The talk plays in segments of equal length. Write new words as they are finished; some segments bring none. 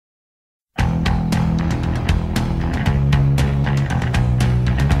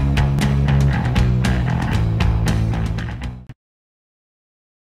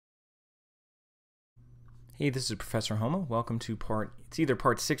Hey, this is Professor Homo. Welcome to it's either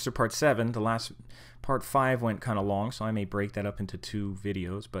part 6 or part 7. The last part 5 went kind of long, so I may break that up into 2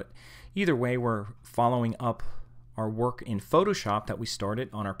 videos. But either way, we're following up our work in Photoshop that we started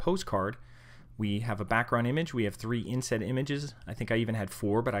on our postcard. We have a background image. We have 3 inset images. I think I even had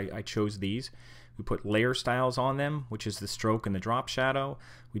 4, but I chose these. We put layer styles on them, which is the stroke and the drop shadow.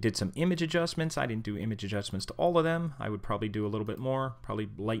 We did some image adjustments. I didn't do image adjustments to all of them. I would probably do a little bit more, probably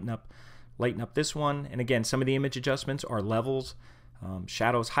lighten up this one. And again, some of the image adjustments are levels,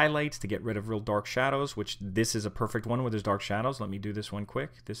 shadows, highlights to get rid of real dark shadows, which this is a perfect one where there's dark shadows. Let me do this one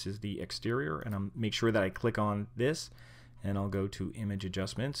quick. This is the exterior, and I'll make sure that I click on this, and I'll go to image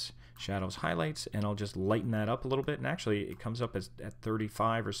adjustments, shadows, highlights, and I'll just lighten that up a little bit. And actually it comes up at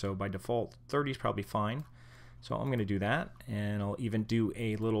 35 or so by default. 30 is probably fine. So I'm going to do that, and I'll even do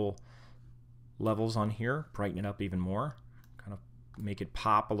a little levels on here, brighten it up even more, kind of make it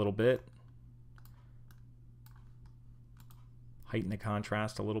pop a little bit. Heighten the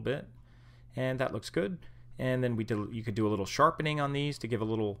contrast a little bit, and that looks good. And then you could do a little sharpening on these to give a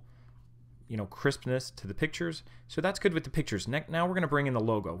little, crispness to the pictures. So that's good with the pictures. Now we're going to bring in the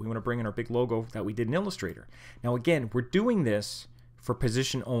logo. We want to bring in our big logo that we did in Illustrator. Now again, we're doing this for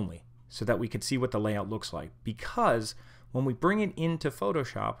position only, so that we can see what the layout looks like. Because when we bring it into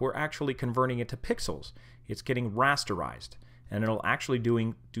Photoshop, we're actually converting it to pixels. It's getting rasterized. And it'll actually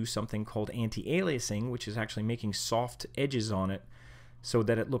do something called anti-aliasing, which is actually making soft edges on it so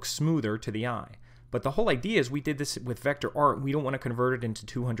that it looks smoother to the eye. But the whole idea is we did this with vector art. We don't want to convert it into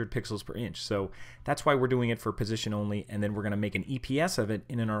 200 pixels per inch. So that's why we're doing it for position only, and then we're going to make an EPS of it.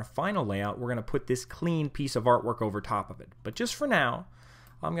 And in our final layout, we're going to put this clean piece of artwork over top of it. But just for now,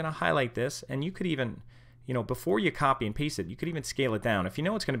 I'm going to highlight this, and you could even, before you copy and paste it, you could even scale it down. If you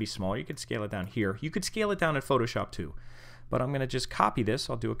know it's going to be smaller, you could scale it down here. You could scale it down in Photoshop too. But I'm going to just copy this.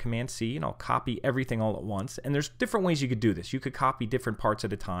 I'll do a Command C, and I'll copy everything all at once. And there's different ways you could do this. You could copy different parts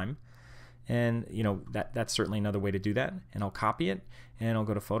at a time. And that's certainly another way to do that. And I'll copy it, and I'll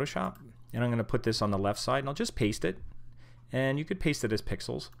go to Photoshop, and I'm going to put this on the left side, and I'll just paste it. And you could paste it as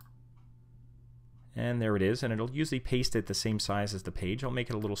pixels. And there it is. And it'll usually paste it the same size as the page. I'll make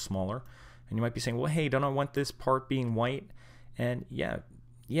it a little smaller. And you might be saying, well, hey, don't I want this part being white? And yeah,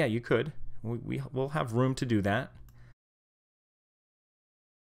 you could. We'll have room to do that.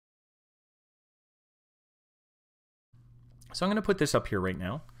 So I'm going to put this up here right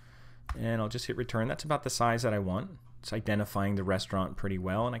now, and I'll just hit return. That's about the size that I want. It's identifying the restaurant pretty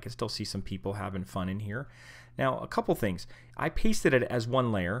well, and I can still see some people having fun in here. Now, a couple things. I pasted it as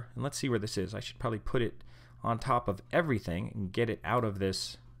one layer, and let's see where this is. I should probably put it on top of everything and get it out of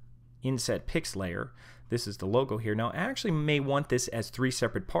this inset pix layer. This is the logo here. Now, I actually may want this as 3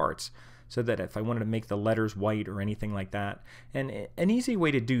 separate parts, so that if I wanted to make the letters white or anything like that. And an easy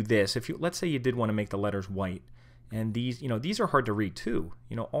way to do this, let's say you did want to make the letters white, and these, these are hard to read too.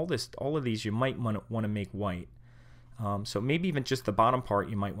 All of these you might want to make white. So maybe even just the bottom part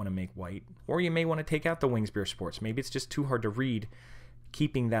you might want to make white, or you may want to take out the Wings Beer Sports. Maybe it's just too hard to read,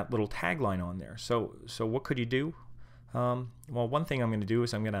 keeping that little tagline on there. So what could you do? Well, one thing I'm going to do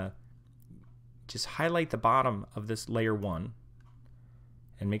is I'm going to just highlight the bottom of this layer 1,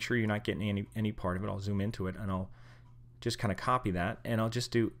 and make sure you're not getting any part of it. I'll zoom into it, and I'll just kind of copy that, and I'll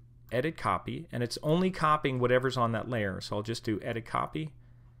just do edit copy, and it's only copying whatever's on that layer. So I'll just do edit copy,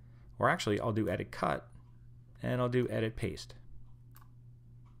 or actually I'll do edit cut, and I'll do edit paste.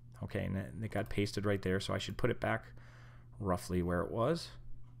 Okay, and it got pasted right there, so I should put it back roughly where it was.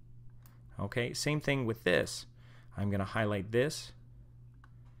 Okay, same thing with this. I'm going to highlight this,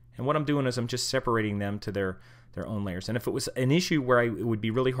 and what I'm doing is I'm just separating them to their own layers. And if it was an issue where it would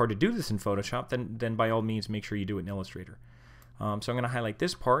be really hard to do this in Photoshop, then by all means make sure you do it in Illustrator. So I'm going to highlight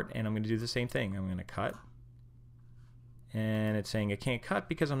this part, and I'm going to do the same thing. I'm going to cut, and it's saying I can't cut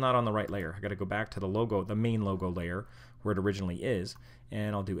because I'm not on the right layer. I got to go back to the logo, the main logo layer where it originally is,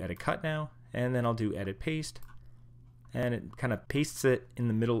 and I'll do edit cut now, and then I'll do edit paste, and it kind of pastes it in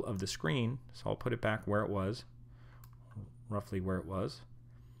the middle of the screen. So I'll put it back where it was, roughly where it was.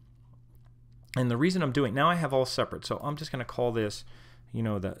 And the reason I'm doing, now I have all separate, so I'm just going to call this,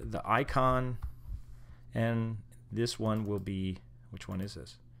 the icon, and this one will be, which one is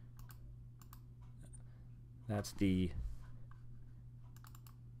this? That's the,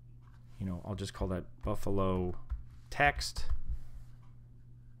 I'll just call that Buffalo text,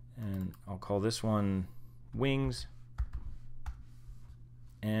 and I'll call this one wings,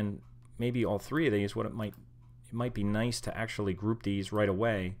 and maybe all 3 of these, it might be nice to actually group these right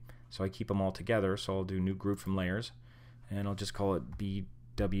away, so I keep them all together. So I'll do new group from layers, and I'll just call it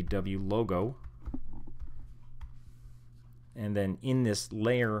BWW logo. And then in this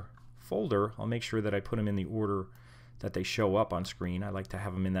layer folder, I'll make sure that I put them in the order that they show up on screen. I like to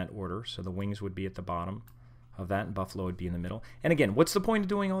have them in that order. So the wings would be at the bottom of that and buffalo would be in the middle. And again, what's the point of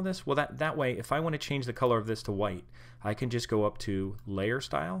doing all this? Well, that way, if I want to change the color of this to white, I can just go up to layer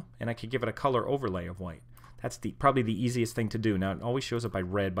style and I could give it a color overlay of white. That's probably the easiest thing to do. Now it always shows up by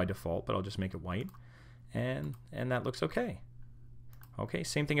red by default, but I'll just make it white. And that looks okay. Okay,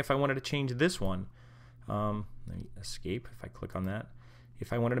 same thing if I wanted to change this one. Let me escape if I click on that.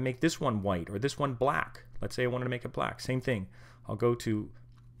 If I wanted to make this one white or this one black, let's say I wanted to make it black, same thing. I'll go to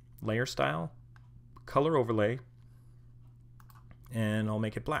layer style, color overlay, and I'll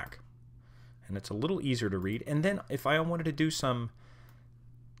make it black. And it's a little easier to read. And then if I wanted to do some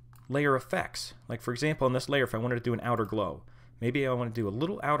layer effects, like for example in this layer, if I wanted to do an outer glow, maybe I want to do a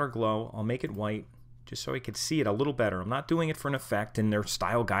little outer glow, I'll make it white just so I could see it a little better. I'm not doing it for an effect, and their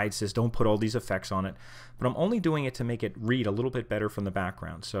style guide says don't put all these effects on it, but I'm only doing it to make it read a little bit better from the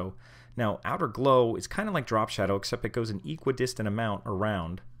background. So now outer glow is kind of like drop shadow, except it goes an equidistant amount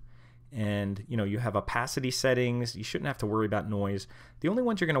around, and you know, you have opacity settings. You shouldn't have to worry about noise. The only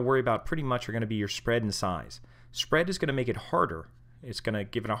ones you're going to worry about pretty much are going to be your spread and size. Spread is going to make it harder. It's going to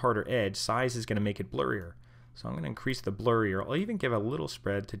give it a harder edge. Size is going to make it blurrier. So I'm going to increase the blurrier. I'll even give a little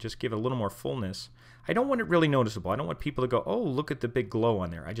spread to just give it a little more fullness. I don't want it really noticeable. I don't want people to go, oh, look at the big glow on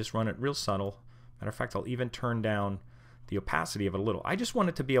there. I just run it real subtle. Matter of fact, I'll even turn down the opacity of it a little. I just want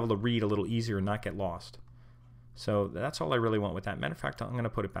it to be able to read a little easier and not get lost. So that's all I really want with that. Matter of fact, I'm going to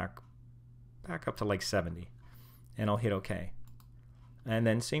put it back up to like 70. And I'll hit OK. And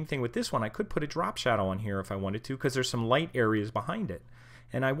then same thing with this one. I could put a drop shadow on here if I wanted to, because there's some light areas behind it.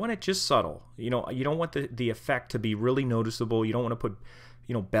 And I want it just subtle. You know, you don't want the effect to be really noticeable. You don't want to put,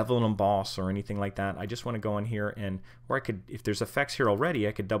 you know, bevel and emboss or anything like that. I just want to go in here and, or I could, if there's effects here already,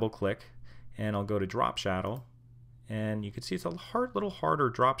 I could double click and I'll go to drop shadow. And you can see it's a little harder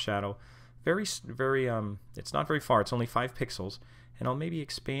drop shadow. It's not very far. It's only 5 pixels. And I'll maybe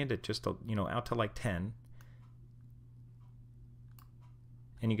expand it just, you know, out to like 10.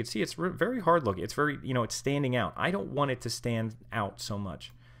 And you can see it's very hard looking. It's very, you know, it's standing out. I don't want it to stand out so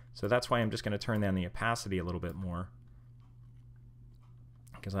much. So that's why I'm just going to turn down the opacity a little bit more,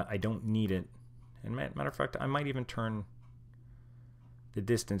 because I don't need it. And matter of fact, I might even turn the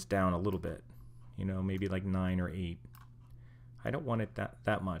distance down a little bit. You know, maybe like 9 or 8. I don't want it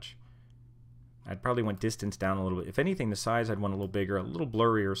that much. I'd probably want distance down a little bit. If anything, the size I'd want a little bigger, a little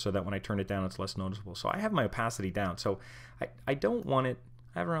blurrier, so that when I turn it down, it's less noticeable. So I have my opacity down. So I don't want it.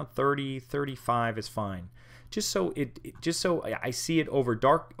 I have around 30, 35 is fine. Just so I see it over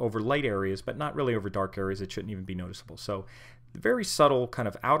light areas, but not really over dark areas. It shouldn't even be noticeable. So very subtle kind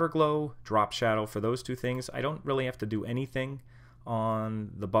of outer glow, drop shadow for those two things. I don't really have to do anything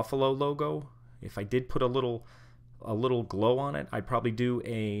on the buffalo logo. If I did put a little glow on it, I'd probably do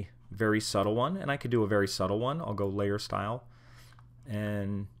a very subtle one, and I could do a very subtle one. I'll go layer style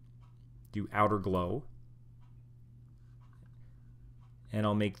and do outer glow. And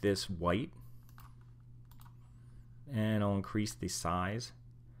I'll make this white, and I'll increase the size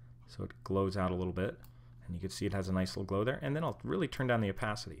so it glows out a little bit, and you can see it has a nice little glow there. And then I'll really turn down the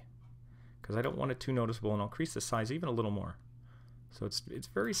opacity because I don't want it too noticeable, and I'll increase the size even a little more. So it's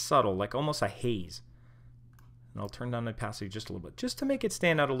very subtle, like almost a haze. And I'll turn down the opacity just a little bit, just to make it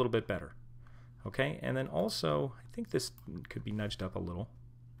stand out a little bit better. Okay, and then also I think this could be nudged up a little.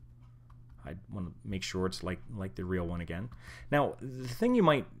 I want to make sure it's like the real one again. Now, the thing you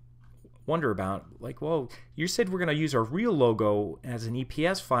might wonder about, like, well, you said we're going to use our real logo as an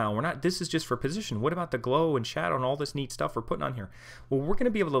EPS file. We're not. This is just for position. What about the glow and shadow and all this neat stuff we're putting on here? Well, we're going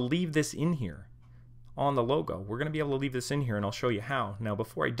to be able to leave this in here on the logo. We're going to be able to leave this in here, and I'll show you how. Now,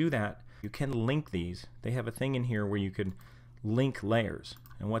 before I do that, you can link these. They have a thing in here where you can link layers,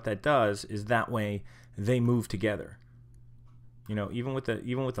 and what that does is that way they move together. You know, even with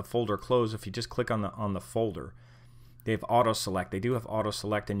the folder closed, if you just click on the folder, they have auto select. They do have auto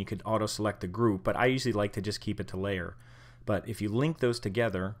select, and you could auto select the group, but I usually like to just keep it to layer. But if you link those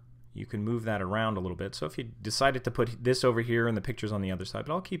together, you can move that around a little bit. So if you decided to put this over here and the pictures on the other side,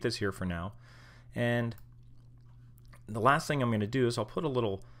 but I'll keep this here for now. And the last thing I'm going to do is I'll put a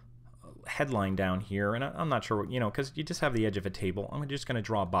little headline down here, and I'm not sure what, you know, because you just have the edge of a table. I'm just going to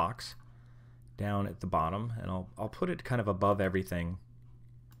draw a box down at the bottom, and I'll put it kind of above everything.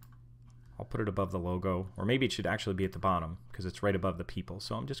 I'll put it above the logo, or maybe it should actually be at the bottom because it's right above the people.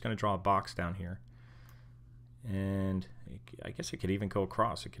 So I'm just going to draw a box down here, and I guess it could even go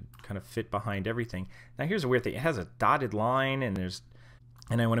across. It could kind of fit behind everything. Now here's a weird thing. It has a dotted line, and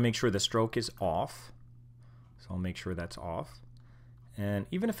I want to make sure the stroke is off. So I'll make sure that's off. And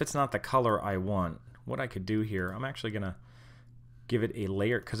even if it's not the color I want, what I could do here, I'm actually going to give it a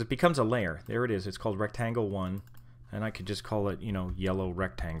layer, because it becomes a layer. There it is. It's called rectangle 1, and I could just call it, you know, yellow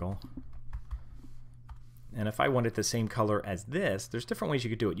rectangle. And if I wanted the same color as this, there's different ways you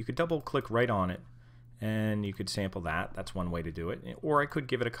could do it. You could double click right on it and you could sample that. That's one way to do it. Or I could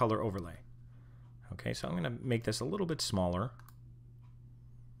give it a color overlay. Okay, so I'm going to make this a little bit smaller.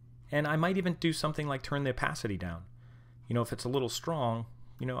 And I might even do something like turn the opacity down. You know, if it's a little strong,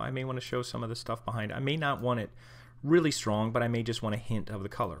 you know, I may want to show some of the stuff behind it. I may not want it really strong, but I may just want a hint of the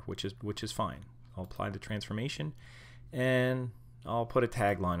color, which is fine. I'll apply the transformation and I'll put a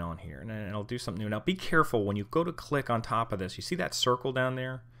tagline on here, and I'll do something new. Now be careful when you go to click on top of this. You see that circle down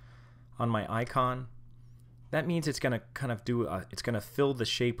there on my icon? That means it's going to kind of it's going to fill the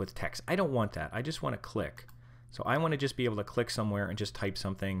shape with text. I don't want that. I just want to click. So I want to just be able to click somewhere and just type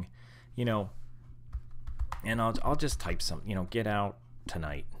something, you know, and I'll just type something, you know, get out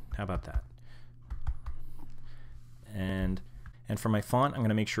tonight. How about that? And for my font, I'm going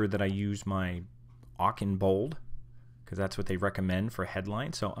to make sure that I use my Aachen bold, because that's what they recommend for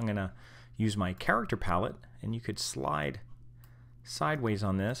headline. So I'm going to use my character palette, and you could slide sideways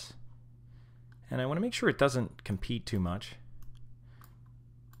on this. And I want to make sure it doesn't compete too much.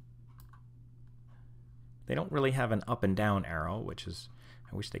 They don't really have an up and down arrow, which is,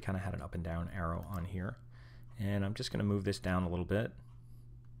 I wish they kind of had an up and down arrow on here. And I'm just going to move this down a little bit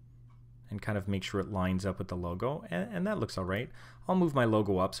and kind of make sure it lines up with the logo, and that looks all right. I'll move my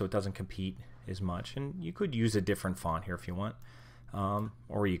logo up so it doesn't compete as much, and you could use a different font here if you want,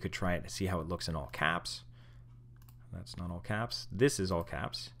 or you could try it to see how it looks in all caps. That's not all caps. This is all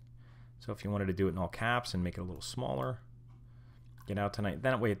caps. So if you wanted to do it in all caps and make it a little smaller, get out tonight.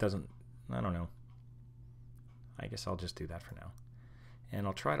 That way it doesn't, I don't know. I guess I'll just do that for now. And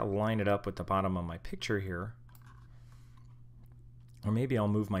I'll try to line it up with the bottom of my picture here. Or maybe I'll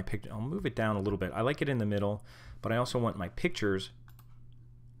move my picture, I'll move it down a little bit. I like it in the middle, but I also want my pictures.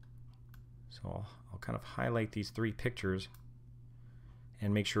 So I'll kind of highlight these 3 pictures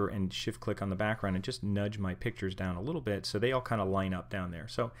and make sure, and shift click on the background and just nudge my pictures down a little bit so they all kind of line up down there.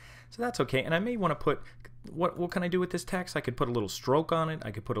 So that's okay. And I may want to put, what can I do with this text? I could put a little stroke on it. I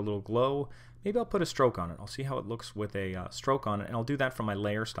could put a little glow. Maybe I'll put a stroke on it. I'll see how it looks with a stroke on it, and I'll do that from my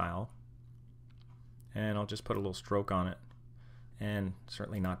layer style. And I'll just put a little stroke on it. And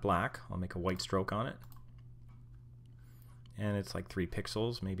certainly not black. I'll make a white stroke on it. And it's like 3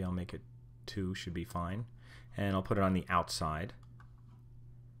 pixels. Maybe I'll make it 2, should be fine. And I'll put it on the outside.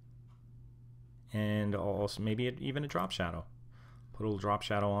 And I'll also maybe even a drop shadow. Put a little drop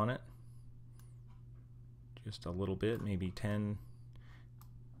shadow on it. Just a little bit, maybe 10.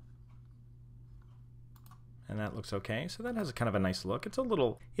 And that looks okay. So that has a kind of a nice look. It's a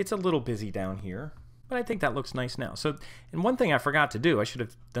little busy down here, but I think that looks nice now. So, and one thing I forgot to do, I should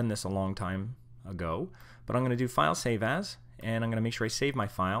have done this a long time ago, but I'm going to do File Save As, and I'm going to make sure I save my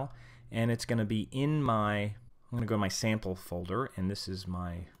file, and it's going to be in my, I'm going to go to my sample folder, and this is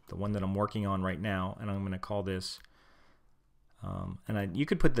the one that I'm working on right now, and I'm going to call this, you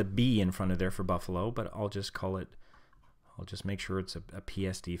could put the B in front of there for Buffalo, but I'll just call it, I'll just make sure it's a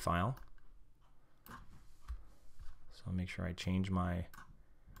PSD file. So I'll make sure I change my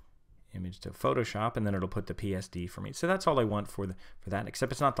image to Photoshop, and then it'll put the PSD for me. So that's all I want for that,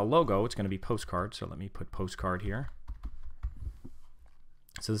 except it's not the logo, it's going to be postcard. So let me put postcard here.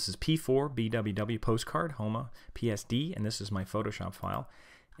 So this is P4 BWW postcard, HOMA PSD, and this is my Photoshop file.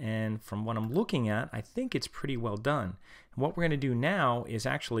 And from what I'm looking at, I think it's pretty well done. And what we're going to do now is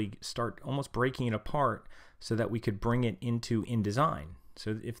actually start almost breaking it apart so that we could bring it into InDesign.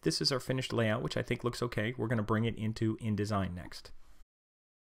 So if this is our finished layout, which I think looks okay, we're going to bring it into InDesign next.